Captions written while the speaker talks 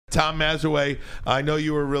Tom Mazaway, I know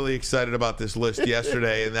you were really excited about this list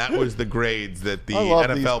yesterday, and that was the grades that the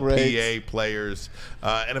NFLPA players,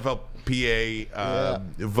 NFLPA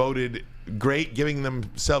voted great, giving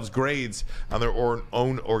themselves grades on their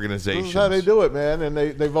own organizations. This is how they do it, man. And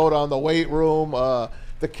they vote on the weight room,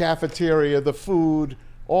 the cafeteria, the food,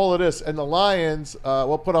 all of this. And the Lions,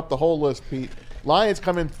 we'll put up the whole list, Pete. Lions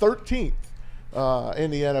come in 13th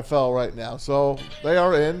in the NFL right now. So they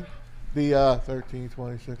are in the 13,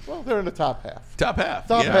 26. Well, they're in the top half. Top half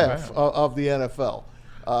Of the NFL.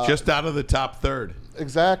 Just out of the top third.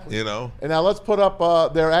 Exactly. You know. And now let's put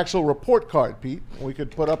up their actual report card, Pete. We could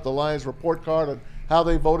put up the Lions report card on how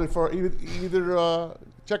they voted for either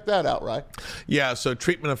check that out, right? Yeah, so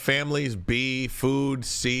treatment of families, B. Food,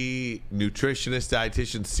 C. Nutritionist,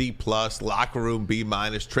 dietitian, C+. Locker room, B-.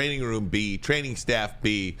 Training room, B. Training staff,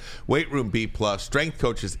 B. Weight room, B+. Strength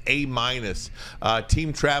coaches, A-.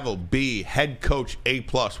 Team travel, B. Head coach, A+.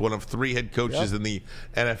 One of 3 head coaches in the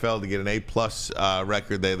NFL to get an A+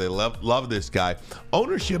 record. They love this guy.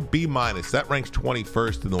 Ownership, B-. That ranks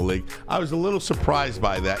 21st in the league. I was a little surprised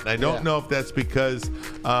by that, and I don't know if that's because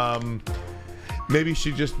maybe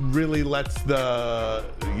she just really lets she's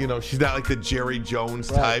not like the Jerry Jones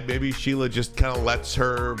type. Maybe Sheila just kind of lets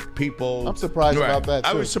her people. I'm surprised about that, too.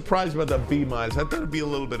 I was surprised about the B-. I thought it'd be a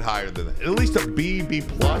little bit higher than that. At least a B+.